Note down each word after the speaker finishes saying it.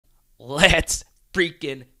Let's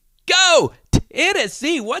freaking go!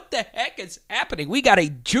 Tennessee, what the heck is happening? We got a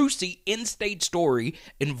juicy in-state story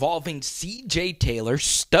involving C.J. Taylor,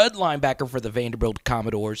 stud linebacker for the Vanderbilt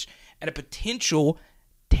Commodores, and a potential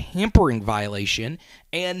tampering violation.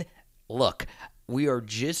 And look, we are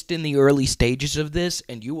just in the early stages of this,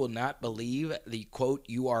 and you will not believe the quote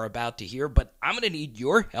you are about to hear, but I'm going to need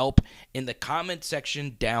your help in the comment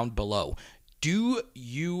section down below. Do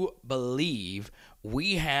you believe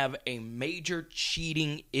we have a major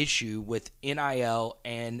cheating issue with NIL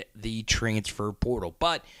and the transfer portal?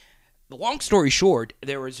 But the long story short,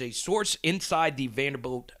 there was a source inside the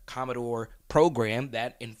Vanderbilt Commodore program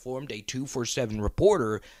that informed a 247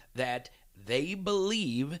 reporter that they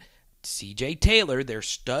believe C.J. Taylor, their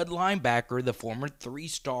stud linebacker, the former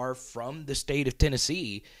 3-star from the state of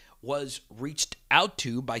Tennessee, was reached out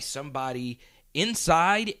to by somebody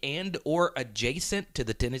inside and or adjacent to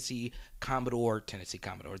the Tennessee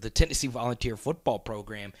Volunteer Football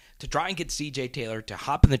Program to try and get C.J. Taylor to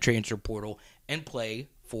hop in the transfer portal and play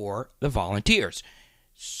for the Volunteers.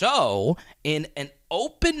 So, in an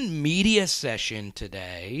open media session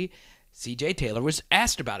today, C.J. Taylor was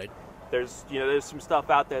asked about it. There's some stuff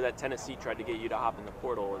out there that Tennessee tried to get you to hop in the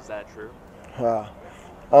portal. Is that true? Yeah,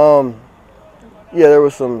 there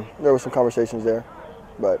was some conversations there,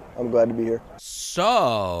 but I'm glad to be here.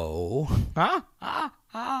 So,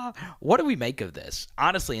 what do we make of this?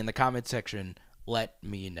 Honestly, in the comment section, let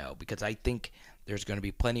me know, because I think there's going to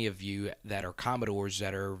be plenty of you that are Commodores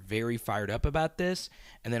that are very fired up about this.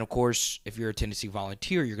 And then, of course, if you're a Tennessee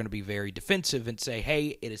Volunteer, you're going to be very defensive and say,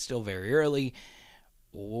 hey, it is still very early.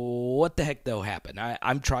 What the heck, though, happened?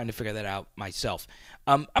 I'm trying to figure that out myself.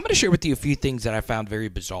 I'm going to share with you a few things that I found very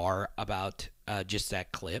bizarre about just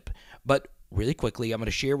that clip. But really quickly, I'm going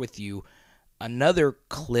to share with you another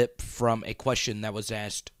clip from a question that was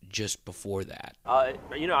asked just before that. In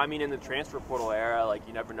the transfer portal era,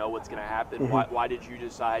 you never know what's going to happen. Mm-hmm. Why did you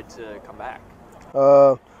decide to come back?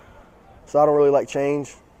 So I don't really like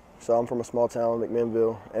change. So I'm from a small town,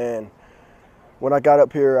 McMinnville. And when I got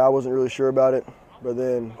up here, I wasn't really sure about it. But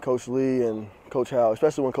then Coach Lee and Coach Howell,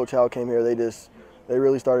 especially when Coach Howell came here, they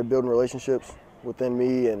really started building relationships within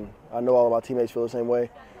me, and I know all of my teammates feel the same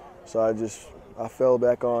way. So I fell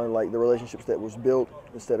back on the relationships that was built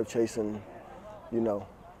instead of chasing, NIL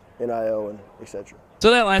and etc.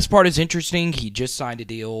 So that last part is interesting. He just signed a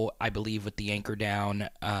deal, I believe, with the Anchor Down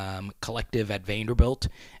collective at Vanderbilt,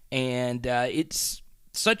 and it's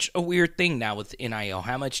such a weird thing now with NIL.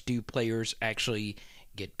 How much do players actually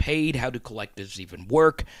get paid? How do collectives even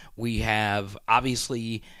work? We have,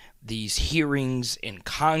 obviously, these hearings in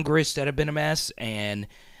Congress that have been a mess, and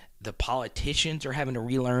the politicians are having to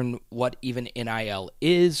relearn what even NIL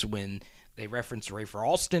is when they reference the Rafer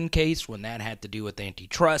Alston case, when that had to do with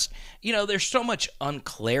antitrust. There's so much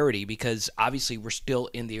unclarity because, obviously, we're still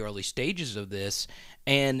in the early stages of this,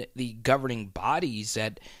 and the governing bodies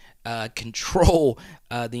that control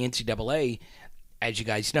the NCAA, as you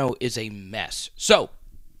guys know, is a mess. So,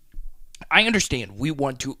 I understand we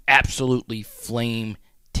want to absolutely flame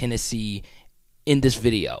Tennessee in this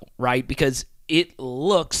video, right? Because it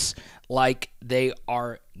looks like they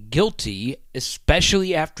are guilty,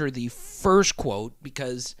 especially after the first quote,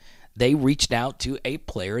 because they reached out to a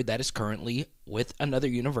player that is currently with another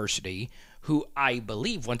university who I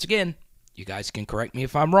believe, once again, you guys can correct me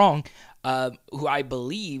if I'm wrong, who I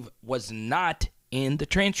believe was not in the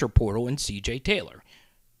transfer portal in C.J. Taylor.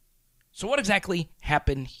 So what exactly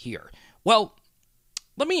happened here? Well,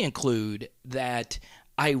 let me include that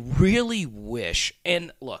I really wish,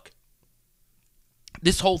 and look,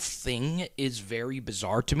 this whole thing is very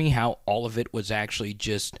bizarre to me, how all of it was actually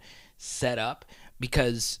just set up,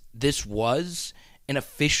 because this was an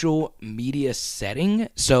official media setting.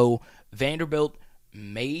 So Vanderbilt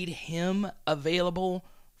made him available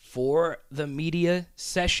for the media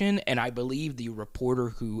session, and I believe the reporter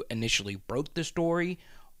who initially broke the story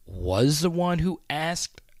was the one who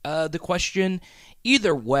asked the question.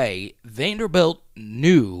 Either way, Vanderbilt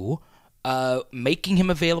knew making him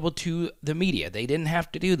available to the media. They didn't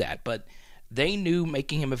have to do that, but they knew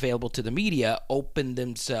making him available to the media opened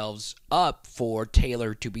themselves up for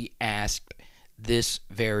Taylor to be asked this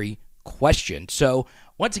very question. So,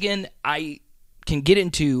 once again, I can get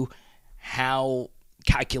into how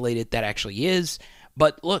calculated that actually is,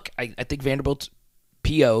 but look, I think Vanderbilt's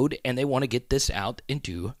PO'd, and they want to get this out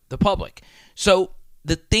into the public. So,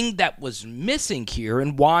 the thing that was missing here,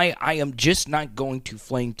 and why I am just not going to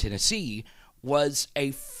flame Tennessee, was a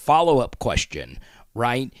follow-up question,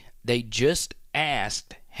 right? They just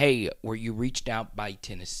asked, hey, were you reached out by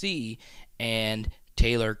Tennessee? And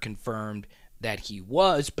Taylor confirmed that he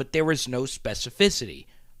was, but there was no specificity.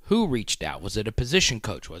 Who reached out? Was it a position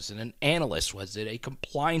coach? Was it an analyst? Was it a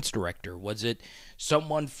compliance director? Was it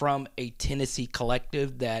someone from a Tennessee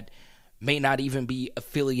collective that may not even be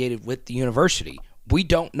affiliated with the university? We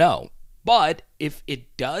don't know. But if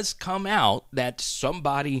it does come out that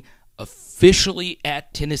somebody officially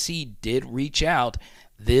at Tennessee did reach out,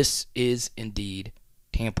 this is indeed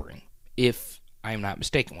tampering. If I am not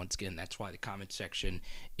mistaken, once again, that's why the comment section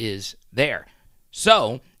is there.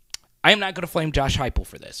 So, I am not going to flame Josh Heupel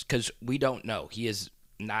for this because we don't know. He has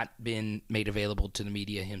not been made available to the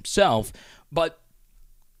media himself. But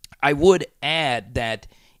I would add that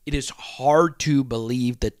it is hard to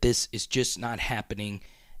believe that this is just not happening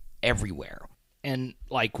everywhere. And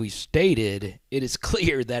like we stated, it is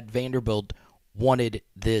clear that Vanderbilt wanted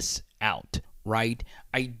this out, right?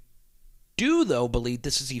 I do, though, believe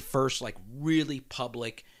this is the first really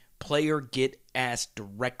public player get asked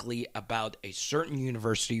directly about a certain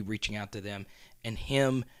university reaching out to them and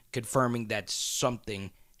him confirming that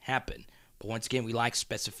something happened. But once again, we lack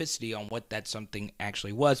specificity on what that something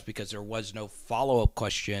actually was because there was no follow-up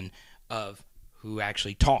question of who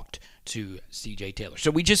actually talked to C.J. Taylor.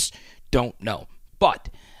 So we just don't know. But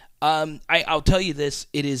I'll tell you this,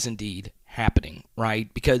 it is indeed happening,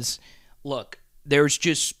 right? Because, look, there's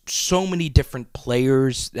just so many different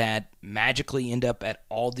players that magically end up at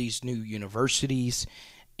all these new universities.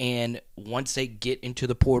 And once they get into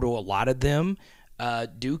the portal, a lot of them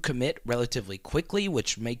do commit relatively quickly,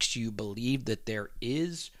 which makes you believe that there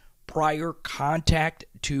is prior contact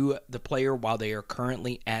to the player while they are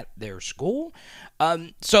currently at their school.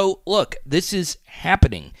 So, look, this is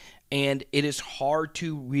happening, and it is hard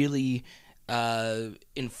to really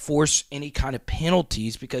enforce any kind of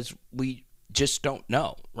penalties because we just don't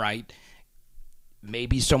know, right?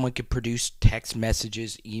 Maybe someone could produce text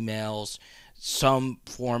messages, emails, some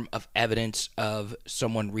form of evidence of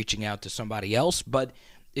someone reaching out to somebody else, but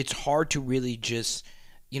it's hard to really just,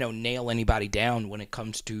 nail anybody down when it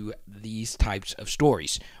comes to these types of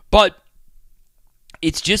stories. But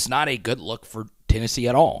it's just not a good look for Tennessee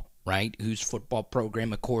at all, right? Whose football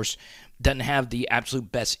program, of course, doesn't have the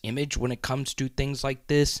absolute best image when it comes to things like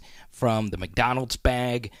this, from the McDonald's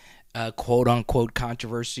bag quote-unquote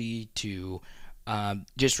controversy to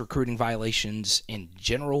just recruiting violations in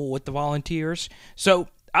general with the Volunteers. So,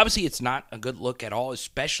 obviously, it's not a good look at all,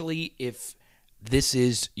 especially if this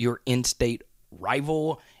is your in-state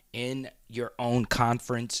rival in your own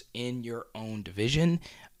conference, in your own division.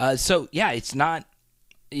 It's not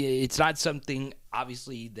something,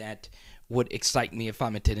 obviously, that would excite me if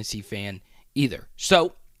I'm a Tennessee fan either.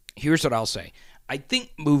 So, here's what I'll say. I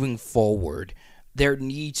think moving forward, there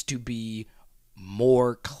needs to be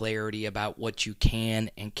more clarity about what you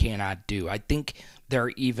can and cannot do. I think there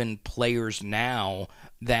are even players now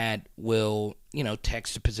that will,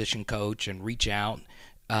 text a position coach and reach out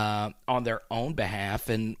on their own behalf.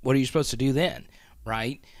 And what are you supposed to do then,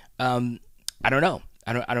 right? I don't know.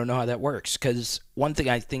 I don't know how that works, because one thing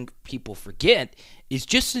I think people forget is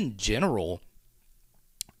just in general,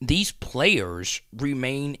 these players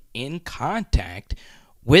remain in contact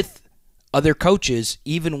with other coaches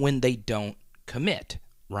even when they don't commit,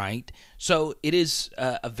 right? So it is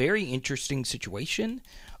a very interesting situation,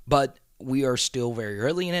 but we are still very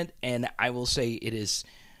early in it, and I will say it is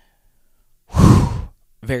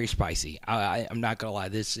very spicy. I'm not going to lie.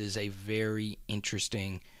 This is a very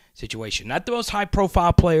interesting situation. Not the most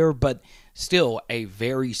high-profile player, but still a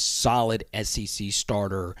very solid SEC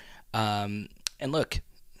starter. And look,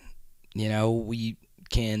 we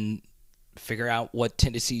can figure out what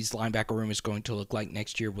Tennessee's linebacker room is going to look like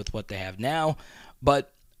next year with what they have now,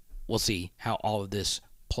 but we'll see how all of this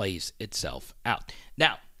plays itself out.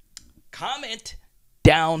 Now, comment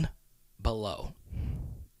down below.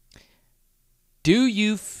 Do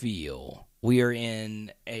you feel we are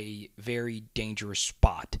in a very dangerous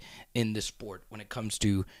spot in this sport when it comes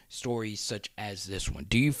to stories such as this one?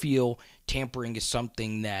 Do you feel tampering is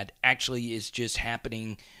something that actually is just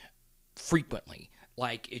happening frequently?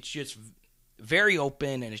 Like, it's just very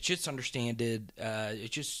open and it's just understood. It's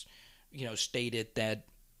just, stated that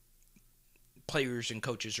players and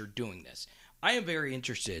coaches are doing this. I am very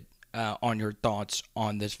interested on your thoughts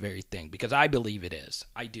on this very thing, because I believe it is.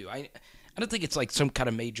 I do. I don't think it's like some kind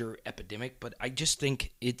of major epidemic, but I just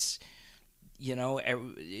think it's,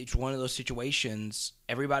 it's one of those situations,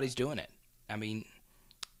 everybody's doing it. I mean,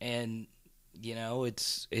 and,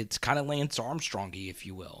 it's kind of Lance Armstrong-y, if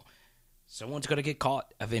you will. Someone's going to get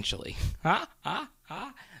caught eventually.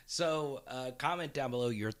 So, comment down below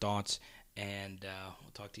your thoughts, and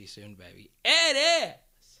we'll talk to you soon, baby. It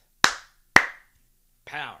is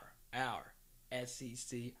Power Hour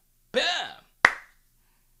SEC. Boom!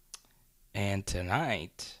 And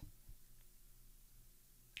tonight,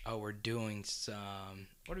 Oh, we're doing some.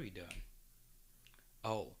 What are we doing?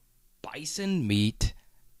 Oh, bison meat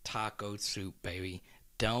taco soup, baby.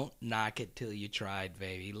 Don't knock it till you tried,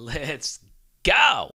 baby. Let's go.